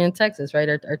 California and Texas, right,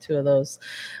 are two of those.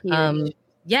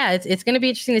 It's going to be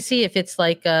interesting to see if it's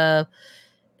like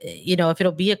if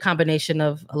it'll be a combination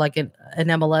of like an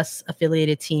MLS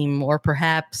affiliated team, or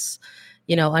perhaps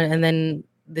and then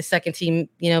the second team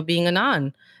being a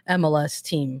non MLS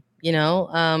team.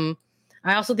 I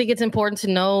also think it's important to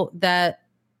know that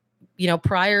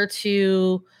prior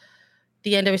to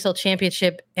the NWSL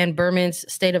Championship and Berman's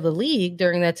State of the League,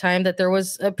 during that time, that there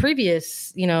was a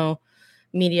previous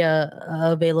media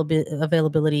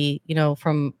availability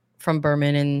from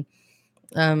Berman, and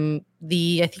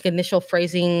I think initial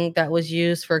phrasing that was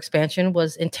used for expansion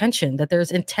was intention, that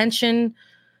there's intention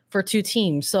for two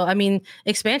teams. So I mean,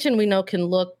 expansion we know can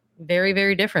look very,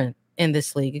 very different in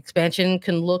this league. Expansion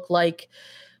can look like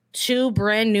two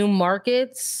brand new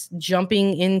markets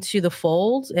jumping into the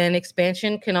fold, and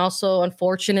expansion can also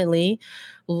unfortunately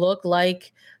look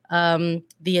like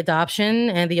the adoption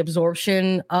and the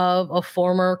absorption of a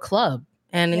former club,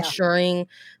 and ensuring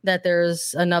that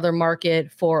there's another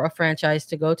market for a franchise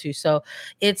to go to. So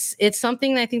it's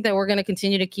something I think that we're going to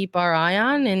continue to keep our eye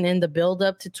on, and in the build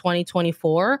up to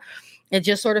 2024. It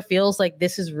just sort of feels like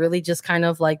this is really just kind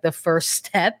of like the first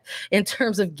step in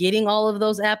terms of getting all of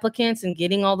those applicants and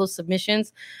getting all those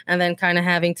submissions, and then kind of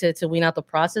having to wean out the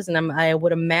process. And I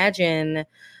would imagine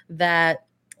that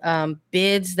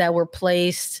bids that were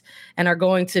placed and are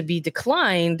going to be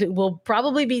declined will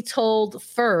probably be told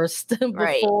first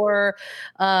before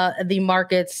the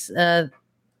markets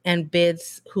and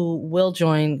bids who will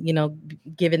join,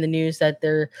 given the news that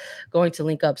they're going to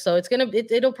link up. So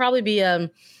it'll probably be a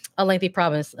lengthy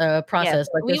process.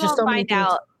 Like we won't find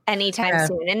out anytime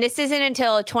soon. And this isn't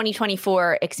until a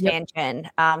 2024 expansion.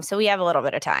 So we have a little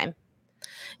bit of time.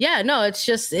 Yeah, no, it's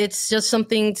just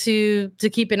something to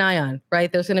keep an eye on,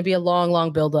 right? There's going to be a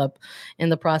long build up in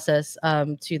the process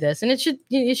to this, and it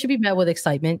should be met with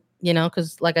excitement,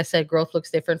 because like I said, growth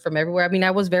looks different from everywhere. I mean, I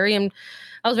was very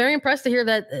impressed to hear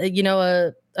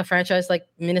that a franchise like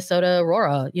Minnesota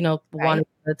Aurora, wanted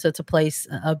to place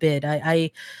a bid.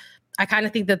 I kind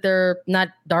of think that they're not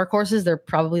dark horses; they're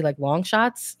probably like long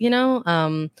shots.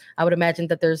 I would imagine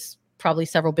that there's probably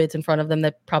several bids in front of them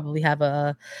that probably have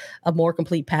a more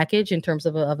complete package in terms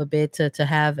of a bid to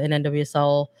have an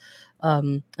NWSL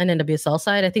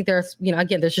side. I think there's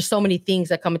again, there's just so many things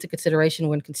that come into consideration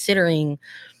when considering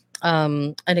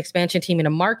an expansion team in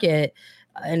a market.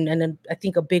 And I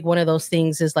think a big one of those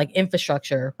things is like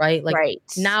infrastructure, right? Like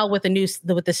now with the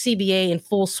CBA in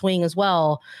full swing as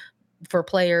well for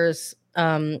players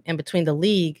and between the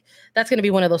league, that's going to be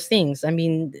one of those things. I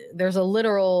mean, there's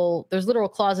literal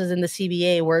clauses in the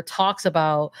CBA where it talks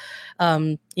about,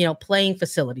 playing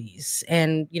facilities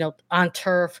and, on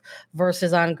turf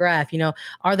versus on graph,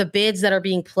 are the bids that are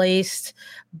being placed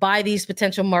by these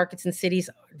potential markets and cities,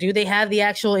 do they have the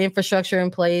actual infrastructure in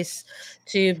place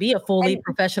to be a fully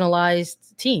professionalized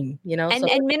team,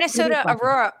 And Minnesota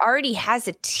Aurora already has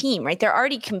a team, right? They're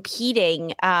already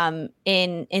competing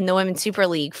in the Women's Super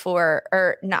League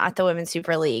or not the Women's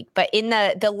Super League, but in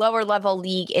the lower level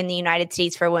league in the United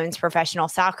States for women's professional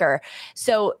soccer.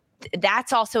 So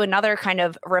that's also another kind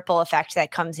of ripple effect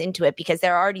that comes into it, because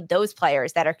there are already those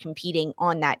players that are competing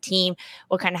on that team.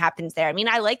 What kind of happens there? I mean,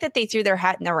 I like that they threw their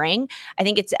hat in the ring. I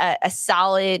think it's a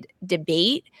solid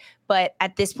debate. But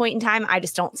at this point in time, I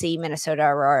just don't see Minnesota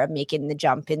Aurora making the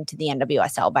jump into the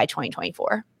NWSL by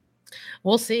 2024.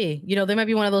 We'll see. They might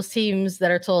be one of those teams that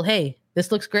are told, hey, this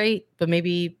looks great, but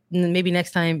maybe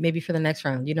next time, maybe for the next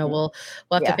round, we'll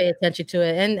have to pay attention to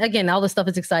it. And again, all this stuff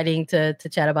is exciting to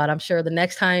chat about. I'm sure the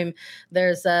next time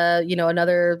there's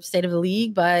another State of the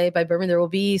League by Berman, there will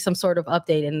be some sort of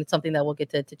update, and it's something that we'll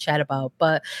get to chat about.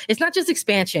 But it's not just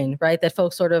expansion, right, that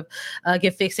folks sort of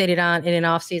get fixated on in an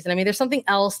off season. I mean, there's something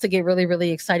else to get really,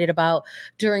 really excited about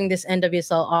during this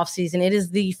NWSL off season. It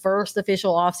is the first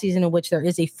official off season in which there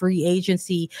is a free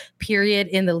agency period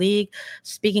in the league.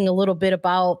 Speaking a little bit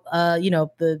about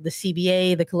the the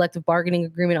CBA, the collective bargaining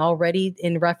agreement, already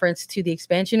in reference to the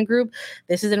expansion group.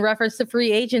 This is in reference to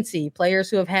free agency, players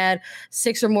who have had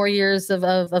 6 or more years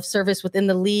of service within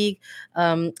the league,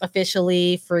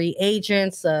 officially free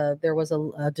agents. There was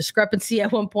a discrepancy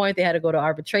at one point. They had to go to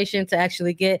arbitration to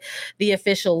actually get the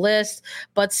official list.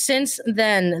 But since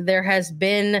then, there has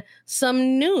been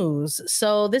some news.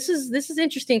 So this is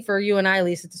interesting for you and I,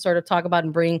 Lisa, to sort of talk about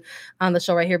and bring on the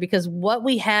show right here, because what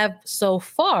we have so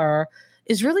far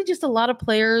is really just a lot of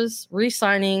players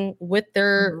re-signing with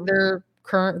their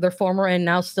former and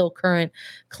now still current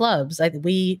clubs.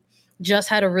 We just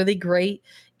had a really great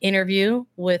interview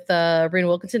with Brina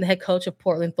Wilkinson, the head coach of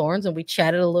Portland Thorns, and we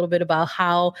chatted a little bit about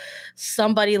how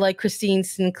somebody like Christine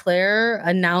Sinclair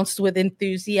announced with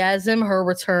enthusiasm her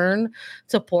return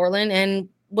to Portland and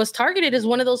was targeted as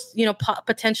one of those,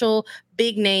 potential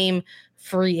big name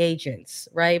free agents,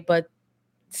 right? But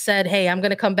said, hey, I'm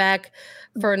going to come back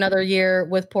for another year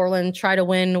with Portland, try to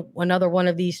win another one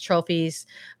of these trophies.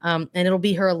 And it'll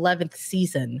be her 11th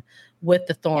season with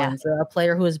the Thorns, a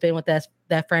player who has been with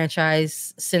that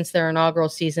franchise since their inaugural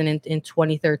season in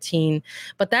 2013.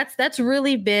 But that's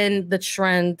really been the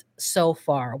trend so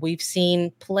far. We've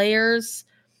seen players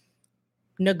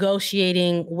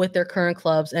negotiating with their current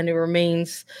clubs, and it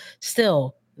remains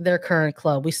still their current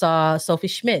club. We saw Sophie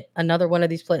Schmidt, another one of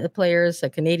these players, a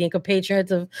Canadian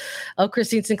compatriot of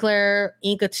Christine Sinclair,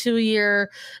 ink a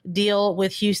 2-year deal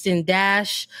with Houston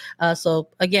Dash. So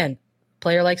again,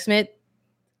 player like Schmidt,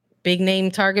 big name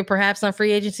target perhaps on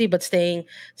free agency, but staying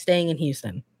in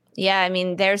Houston. Yeah, I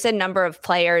mean, there's a number of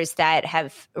players that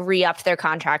have re-upped their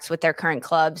contracts with their current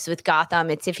clubs. With Gotham,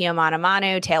 it's Ifeoma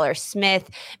Onumonu, Taylor Smith,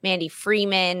 Mandy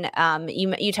Freeman.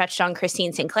 You touched on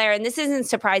Christine Sinclair, and this isn't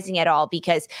surprising at all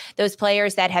because those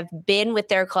players that have been with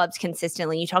their clubs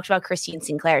consistently, you talked about Christine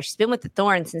Sinclair. She's been with the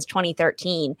Thorns since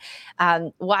 2013.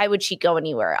 Why would she go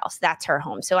anywhere else? That's her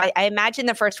home. So I imagine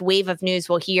the first wave of news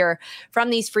we'll hear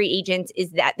from these free agents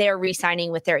is that they're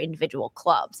re-signing with their individual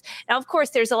clubs. Now, of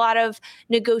course, there's a lot of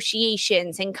negotiations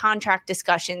and contract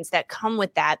discussions that come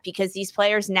with that because these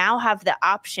players now have the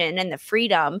option and the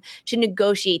freedom to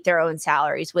negotiate their own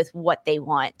salaries with what they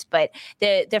want. But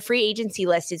the free agency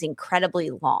list is incredibly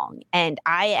long, and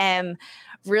I am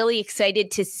really excited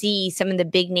to see some of the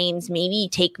big names maybe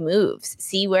take moves,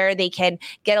 see where they can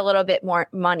get a little bit more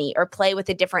money or play with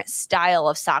a different style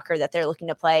of soccer that they're looking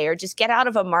to play, or just get out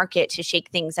of a market to shake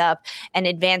things up and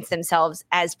advance themselves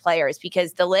as players,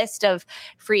 because the list of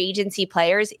free agency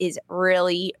players is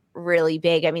really, really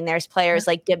big. I mean, there's players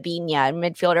like Debinha,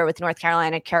 midfielder with North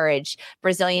Carolina Courage,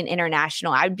 Brazilian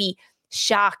international. I would be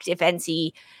shocked if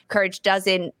NC Courage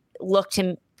doesn't look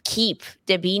to keep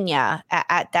Debinha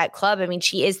at that club. I mean,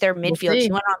 she is their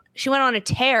midfield. She went on a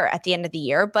tear at the end of the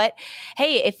year, but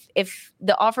hey, if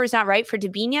the offer is not right for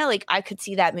Debinha, like I could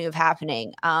see that move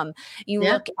happening.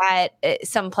 Look at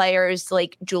some players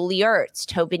like Julie Ertz,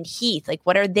 Tobin Heath, like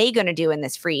what are they going to do in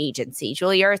this free agency?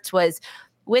 Julie Ertz was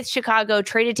with Chicago,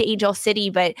 traded to Angel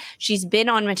City, but she's been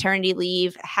on maternity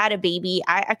leave, had a baby.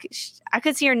 I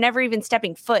could see her never even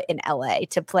stepping foot in LA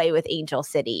to play with Angel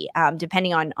City,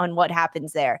 depending on what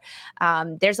happens there.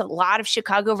 There's a lot of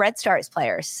Chicago Red Stars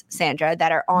players, Sandra,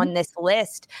 that are on this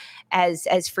list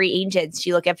as free agents.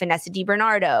 You look at Vanessa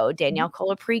DiBernardo, Danielle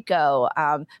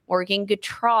Colaprico, Morgan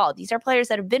Gautral. These are players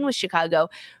that have been with Chicago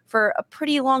for a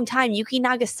pretty long time. Yuki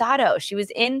Nagasato, she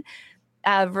was in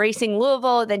Racing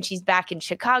Louisville, then she's back in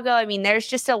Chicago. I mean, there's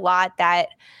just a lot that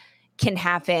can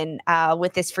happen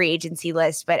with this free agency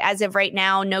list. But as of right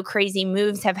now, no crazy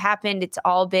moves have happened. It's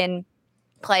all been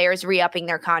players re-upping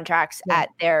their contracts at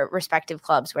their respective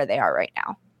clubs where they are right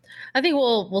now. I think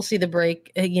we'll see the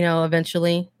break,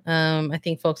 eventually. I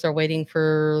think folks are waiting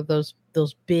for those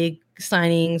big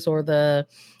signings or the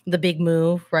big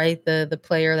move, right? The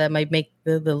player that might make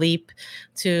the leap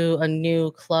to a new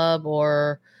club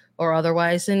or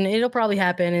otherwise. And it'll probably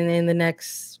happen in the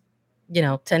next,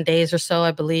 10 days or so,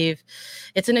 I believe.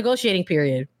 It's a negotiating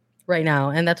period right now.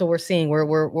 And that's what we're seeing.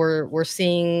 We're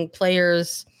seeing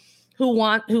players who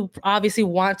obviously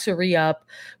want to re-up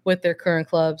with their current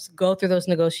clubs, go through those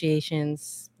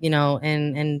negotiations,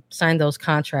 and sign those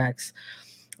contracts.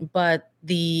 But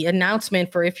the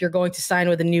announcement for if you're going to sign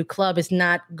with a new club is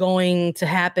not going to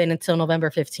happen until November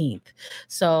 15th.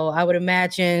 So I would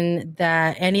imagine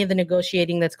that any of the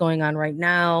negotiating that's going on right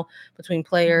now between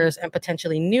players and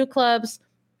potentially new clubs,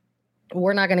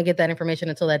 we're not going to get that information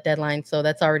until that deadline. So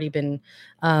that's already been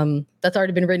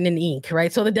written in ink,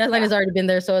 right? So the deadline has already been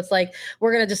there. So it's like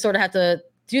we're going to just sort of have to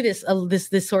do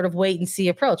this sort of wait and see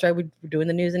approach, right? We're doing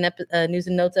the news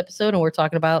and notes episode, and we're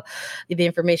talking about the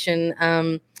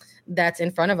information that's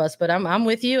in front of us. But I'm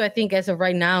with you. I think as of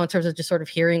right now, in terms of just sort of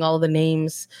hearing all of the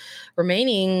names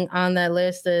remaining on that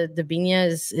list, Davinia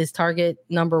is target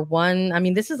number one. I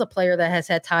mean, this is a player that has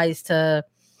had ties to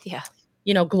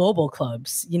global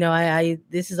clubs. I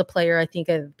this is a player I think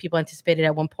people anticipated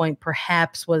at one point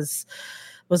perhaps was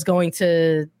going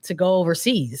to go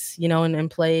overseas,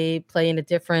 and play in a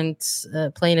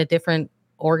different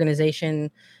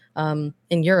organization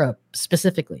in Europe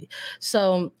specifically.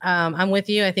 So I'm with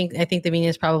you. I think Davina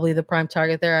is probably the prime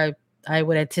target there. I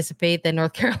would anticipate that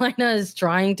North Carolina is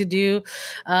trying to do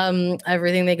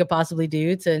everything they could possibly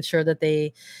do to ensure that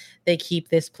they keep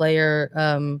this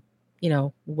player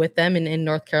with them in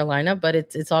North Carolina, but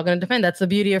it's all going to depend. That's the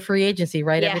beauty of free agency,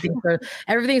 right? Yeah.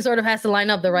 Everything sort of has to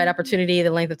line up: the right opportunity, the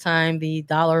length of time, the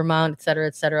dollar amount, et cetera,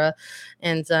 et cetera.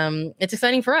 And it's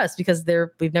exciting for us because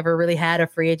we've never really had a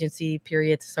free agency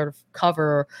period to sort of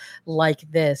cover like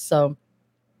this. So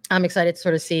I'm excited to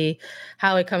sort of see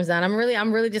how it comes down. I'm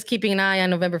really just keeping an eye on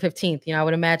November 15th. I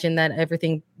would imagine that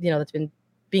everything, that's been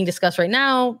being discussed right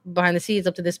now behind the scenes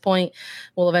up to this point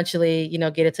will eventually,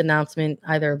 get its announcement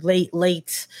either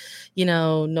late,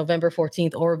 November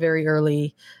 14th or very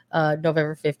early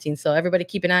November 15th. So everybody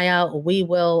keep an eye out. We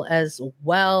will as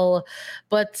well.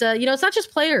 But, it's not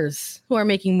just players who are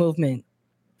making movement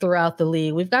throughout the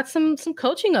league. We've got some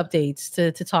coaching updates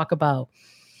to talk about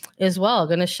as well.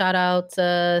 Going to shout out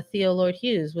Theo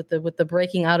Lloyd-Hughes with the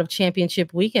breaking out of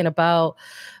championship weekend about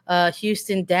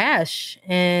Houston Dash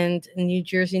and New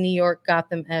Jersey, New York,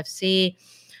 Gotham FC.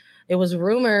 It was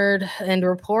rumored and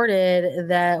reported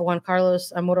that Juan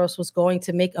Carlos Amoros was going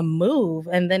to make a move,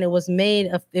 and then it was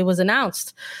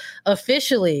announced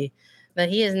officially that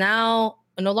he is now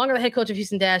no longer the head coach of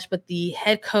Houston Dash, but the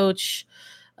head coach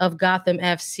of Gotham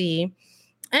FC.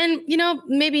 And,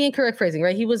 maybe incorrect phrasing,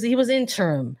 right? He was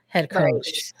interim head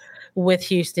coach with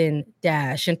Houston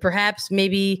Dash. And perhaps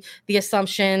maybe the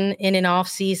assumption in an off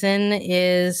season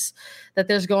is that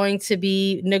there's going to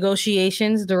be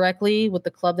negotiations directly with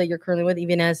the club that you're currently with,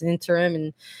 even as an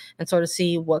interim, and sort of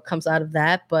see what comes out of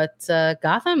that. But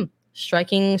Gotham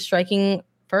striking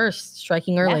first,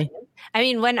 striking early. Yeah. I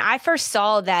mean, when I first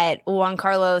saw that Juan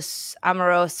Carlos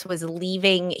Amoros was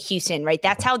leaving Houston, right,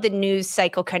 that's how the news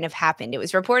cycle kind of happened. It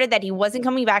was reported that he wasn't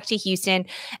coming back to Houston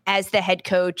as the head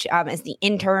coach, as the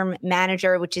interim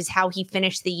manager, which is how he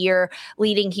finished the year,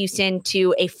 leading Houston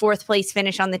to a fourth place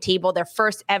finish on the table, their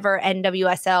first ever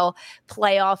NWSL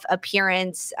playoff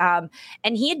appearance. And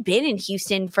he had been in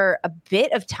Houston for a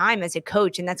bit of time as a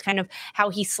coach, and that's kind of how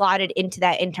he slotted into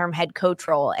that interim head coach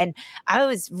role. And I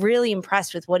was really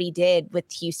impressed with what he did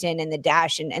with Houston and the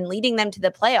Dash and leading them to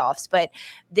the playoffs. But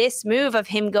this move of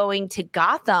him going to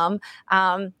Gotham,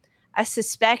 I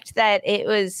suspect that it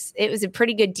was a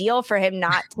pretty good deal for him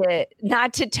not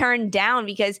to turn down,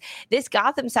 because this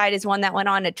Gotham side is one that went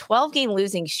on a 12-game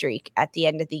losing streak at the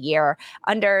end of the year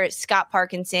under Scott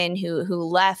Parkinson, who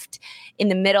left in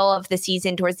the middle of the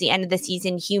season. Towards the end of the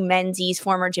season, Hugh Menzies,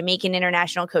 former Jamaican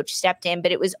international coach, stepped in,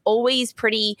 but it was always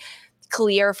pretty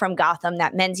clear from Gotham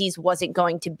that Menzies wasn't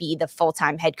going to be the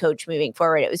full-time head coach moving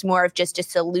forward. It was more of just a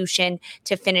solution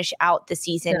to finish out the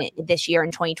season this year in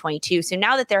 2022. So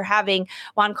now that they're having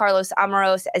Juan Carlos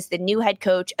Amoros as the new head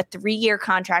coach, a 3-year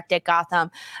contract at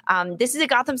Gotham, this is a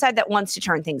Gotham side that wants to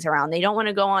turn things around. They don't want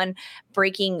to go on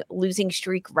breaking losing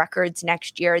streak records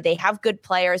next year. They have good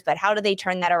players, but how do they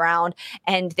turn that around?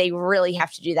 And they really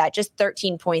have to do that. Just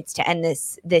 13 points to end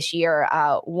this year.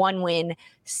 1 win,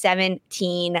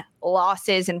 17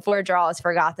 losses, and 4 draws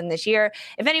for Gotham this year.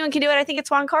 If anyone can do it, I think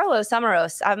it's Juan Carlos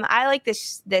Amoros. I like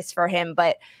this for him,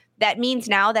 but that means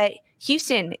now that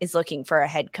Houston is looking for a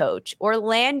head coach,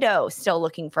 Orlando still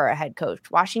looking for a head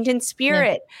coach, Washington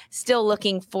Spirit still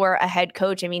looking for a head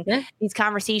coach. I mean, these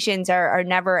conversations are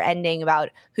never ending about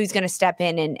who's going to step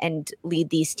in and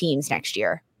lead these teams next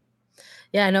year.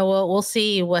 Yeah, no, we'll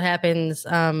see what happens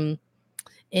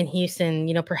in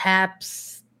Houston.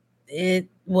 Perhaps it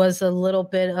was a little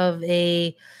bit of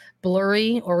a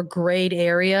blurry or grayed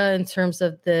area in terms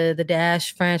of the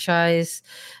Dash franchise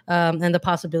and the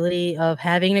possibility of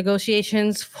having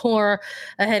negotiations for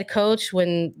a head coach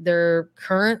when there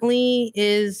currently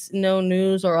is no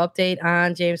news or update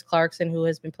on James Clarkson, who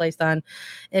has been placed on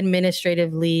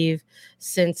administrative leave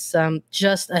since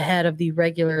just ahead of the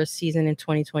regular season in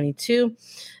 2022.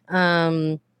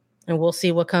 And we'll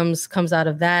see what comes out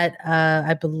of that.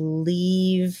 I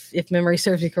believe, if memory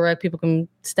serves me correct, people can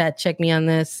stat check me on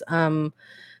this.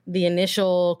 the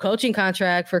initial coaching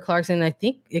contract for Clarkson, I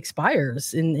think,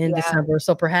 expires in December.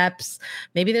 So perhaps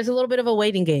maybe there's a little bit of a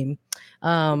waiting game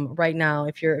right now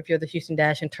if you're the Houston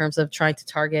Dash in terms of trying to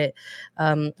target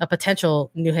a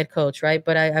potential new head coach, right?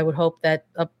 But I would hope that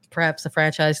perhaps a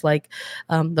franchise like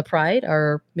the Pride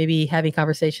are maybe having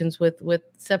conversations with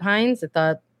Seb Hines. I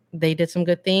thought they did some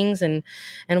good things, and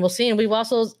we'll see. And we've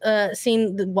also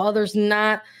seen that while there's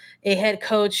not a head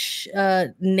coach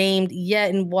named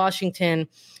yet in Washington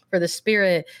for the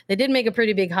Spirit, they did make a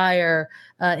pretty big hire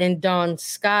in Dawn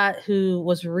Scott, who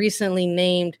was recently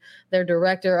named their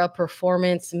Director of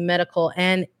Performance, Medical,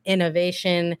 and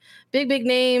Innovation. Big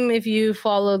name if you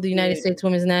followed the United States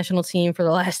Women's National Team for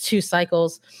the last 2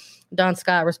 cycles. Dawn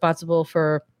Scott responsible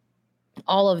for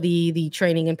all of the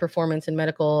training and performance and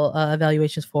medical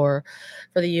evaluations for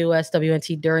the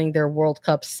USWNT during their World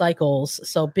Cup cycles.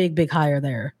 So big hire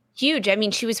there. Huge. I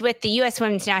mean, she was with the U.S.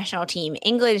 Women's National Team,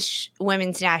 English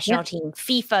Women's National Team,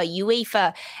 FIFA,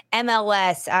 UEFA,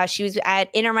 MLS. She was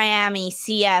at Inter Miami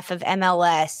CF of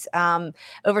MLS,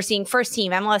 overseeing first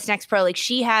team, MLS Next Pro. Like,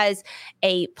 she has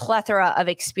a plethora of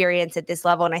experience at this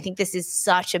level. And I think this is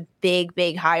such a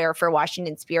big hire for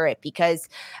Washington Spirit because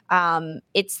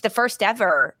it's the first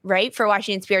ever, right, for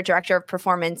Washington Spirit Director of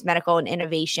Performance, Medical, and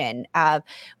Innovation,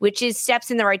 which is steps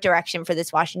in the right direction for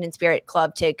this Washington Spirit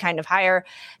club to kind of hire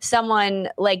someone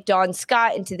like Dawn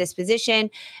Scott into this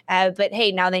position. But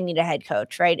hey, now they need a head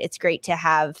coach, right? It's great to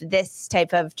have this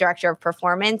type of director of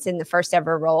performance in the first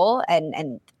ever role,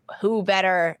 and who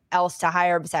better else to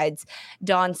hire besides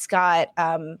Dawn Scott,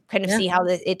 kind of see how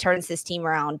it turns this team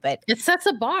around. But it sets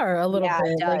a bar a little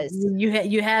bit. It does. Like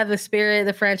you have the Spirit,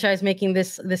 the franchise making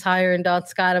this hire in Dawn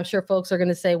Scott. I'm sure folks are going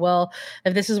to say, well,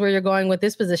 if this is where you're going with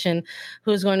this position,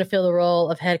 who's going to fill the role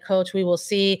of head coach? We will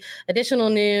see. Additional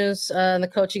news on the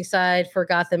coaching side for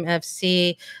Gotham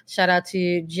FC. Shout out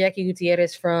to Jackie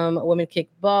Gutierrez from Women Kick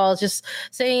Balls, just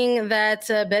saying that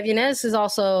Bev Yanez is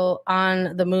also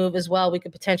on the move as well. We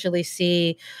could potentially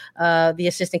see the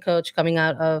assistant coach coming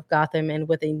out of Gotham and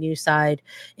with a new side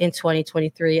in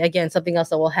 2023. Again, something else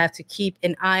that we'll have to keep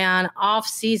an eye on. Off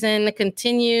season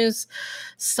continues.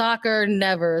 Soccer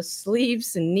never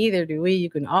sleeps, and neither do we. You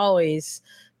can always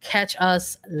catch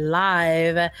us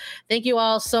live. Thank you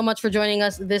all so much for joining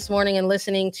us this morning and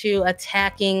listening to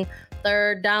Attacking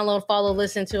Third. Download, follow,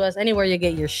 listen to us anywhere you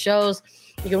get your shows.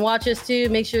 You can watch us too.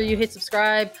 Make sure you hit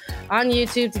subscribe on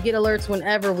YouTube to get alerts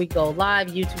whenever we go live.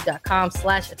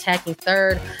 YouTube.com/Attacking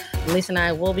Third. Lisa and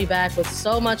I will be back with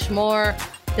so much more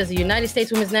because the United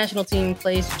States Women's National Team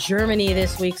plays Germany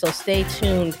this week. So stay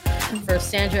tuned. For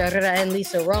Sandra Herrera and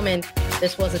Lisa Roman,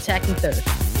 this was Attacking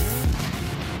Third.